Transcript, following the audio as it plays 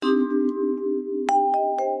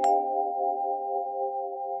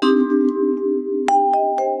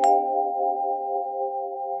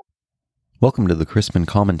Welcome to the Chrisman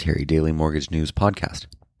Commentary Daily Mortgage News Podcast.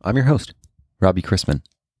 I'm your host, Robbie Chrisman.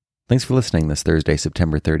 Thanks for listening this Thursday,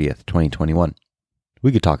 September 30th, 2021.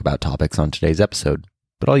 We could talk about topics on today's episode,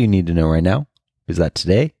 but all you need to know right now is that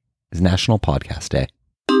today is National Podcast Day.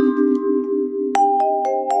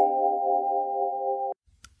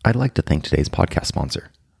 I'd like to thank today's podcast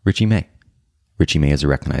sponsor, Richie May. Richie May is a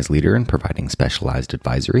recognized leader in providing specialized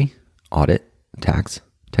advisory, audit, tax,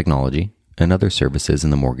 technology, and other services in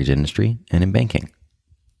the mortgage industry and in banking.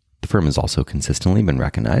 The firm has also consistently been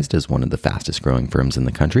recognized as one of the fastest growing firms in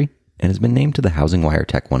the country and has been named to the Housing Wire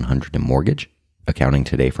Tech 100 in mortgage, Accounting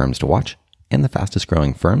Today Firms to Watch, and the fastest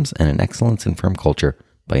growing firms and an excellence in firm culture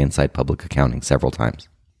by Inside Public Accounting several times.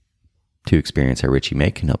 To experience how Richie May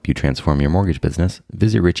can help you transform your mortgage business,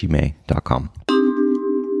 visit richiemay.com.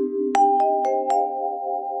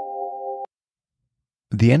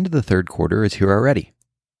 The end of the third quarter is here already.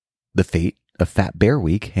 The fate of Fat Bear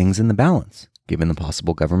Week hangs in the balance, given the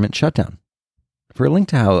possible government shutdown. For a link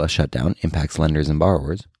to how a shutdown impacts lenders and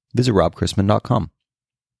borrowers, visit robchrisman.com.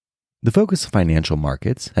 The focus of financial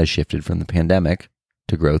markets has shifted from the pandemic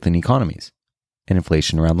to growth in economies and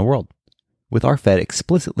inflation around the world, with our Fed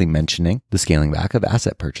explicitly mentioning the scaling back of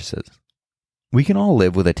asset purchases. We can all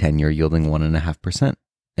live with a 10-year yielding 1.5%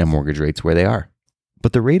 and mortgage rates where they are,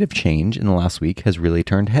 but the rate of change in the last week has really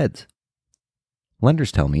turned heads.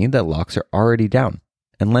 Lenders tell me that locks are already down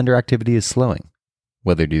and lender activity is slowing,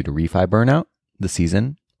 whether due to refi burnout, the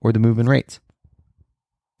season, or the move in rates.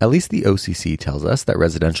 At least the OCC tells us that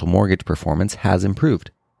residential mortgage performance has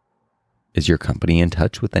improved. Is your company in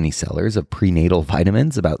touch with any sellers of prenatal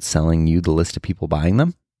vitamins about selling you the list of people buying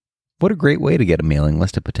them? What a great way to get a mailing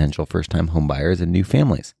list of potential first-time homebuyers and new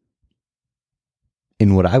families.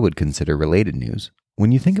 In what I would consider related news,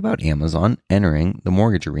 when you think about Amazon entering the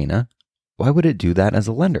mortgage arena, why would it do that as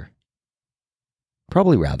a lender?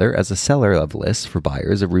 Probably rather as a seller of lists for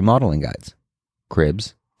buyers of remodeling guides,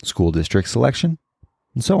 cribs, school district selection,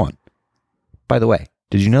 and so on. By the way,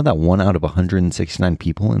 did you know that 1 out of 169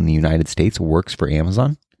 people in the United States works for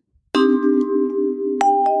Amazon?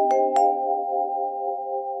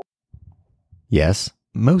 Yes,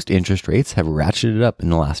 most interest rates have ratcheted up in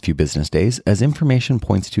the last few business days as information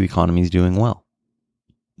points to economies doing well.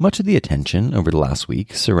 Much of the attention over the last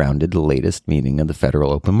week surrounded the latest meeting of the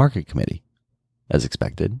Federal Open Market Committee. As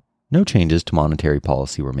expected, no changes to monetary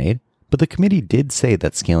policy were made, but the committee did say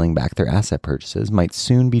that scaling back their asset purchases might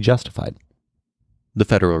soon be justified. The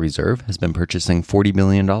Federal Reserve has been purchasing $40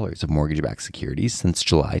 billion of mortgage-backed securities since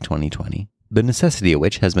July 2020, the necessity of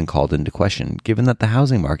which has been called into question given that the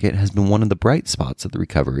housing market has been one of the bright spots of the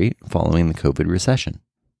recovery following the COVID recession.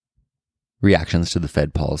 Reactions to the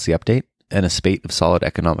Fed policy update and a spate of solid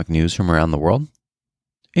economic news from around the world?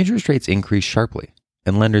 Interest rates increased sharply,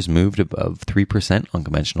 and lenders moved above 3% on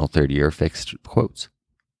conventional 30-year fixed quotes.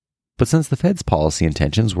 But since the Fed's policy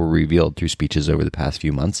intentions were revealed through speeches over the past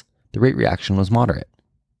few months, the rate reaction was moderate.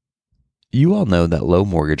 You all know that low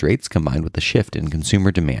mortgage rates combined with the shift in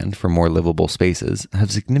consumer demand for more livable spaces have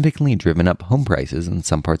significantly driven up home prices in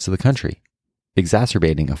some parts of the country,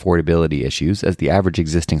 exacerbating affordability issues as the average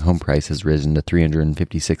existing home price has risen to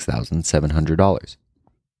 $356,700.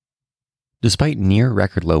 Despite near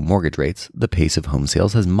record low mortgage rates, the pace of home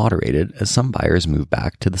sales has moderated as some buyers move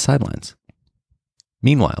back to the sidelines.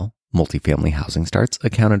 Meanwhile, multifamily housing starts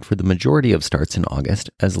accounted for the majority of starts in August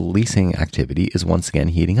as leasing activity is once again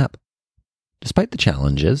heating up. Despite the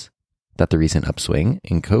challenges that the recent upswing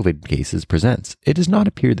in COVID cases presents, it does not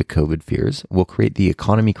appear that COVID fears will create the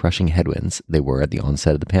economy-crushing headwinds they were at the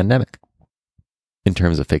onset of the pandemic. In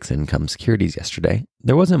terms of fixed income securities yesterday,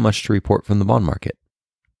 there wasn't much to report from the bond market.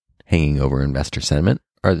 Hanging over investor sentiment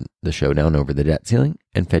are the showdown over the debt ceiling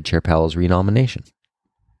and Fed Chair Powell's renomination.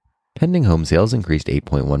 Pending home sales increased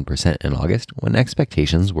 8.1% in August when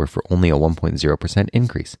expectations were for only a 1.0%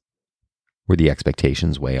 increase. Were the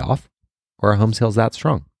expectations way off, or are home sales that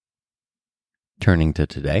strong? Turning to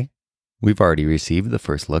today, we've already received the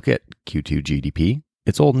first look at Q2 GDP.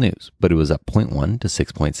 It's old news, but it was up 0.1 to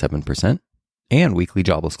 6.7%, and weekly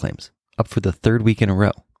jobless claims, up for the third week in a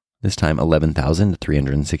row, this time 11,000 to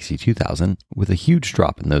 362,000, with a huge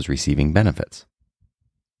drop in those receiving benefits.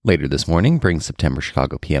 Later this morning brings September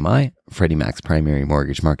Chicago PMI, Freddie Mac's primary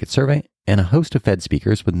mortgage market survey, and a host of Fed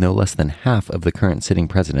speakers with no less than half of the current sitting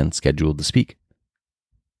president scheduled to speak.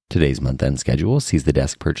 Today's month-end schedule sees the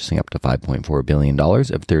desk purchasing up to $5.4 billion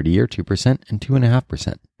of 30-year 2% and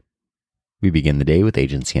 2.5%. We begin the day with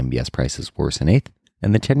agency MBS prices worse an eighth,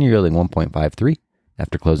 and the 10-year yielding 1.53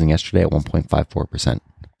 after closing yesterday at 1.54%.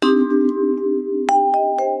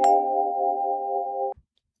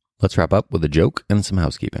 Let's wrap up with a joke and some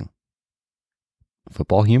housekeeping.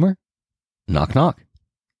 Football humor? Knock, knock.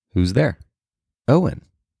 Who's there? Owen.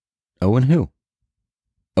 Owen who?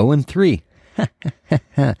 Owen 3.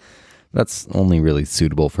 That's only really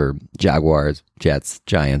suitable for Jaguars, Jets,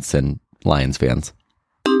 Giants, and Lions fans.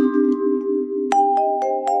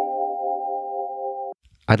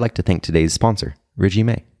 I'd like to thank today's sponsor, Richie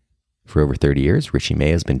May. For over 30 years, Richie May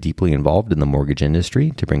has been deeply involved in the mortgage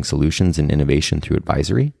industry to bring solutions and innovation through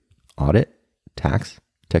advisory, audit, tax,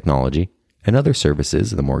 technology, and other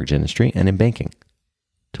services in the mortgage industry and in banking.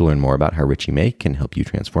 To learn more about how Richie May can help you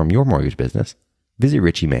transform your mortgage business, visit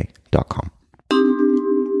richiemay.com.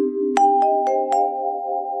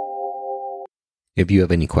 If you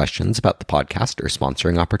have any questions about the podcast or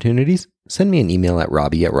sponsoring opportunities, send me an email at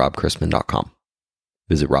robbie@robchrisman.com.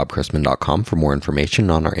 Visit robchrisman.com for more information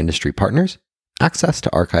on our industry partners, access to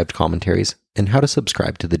archived commentaries, and how to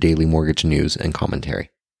subscribe to the daily mortgage news and commentary.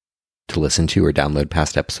 To listen to or download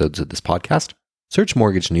past episodes of this podcast, search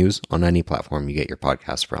Mortgage News on any platform you get your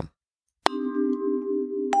podcasts from.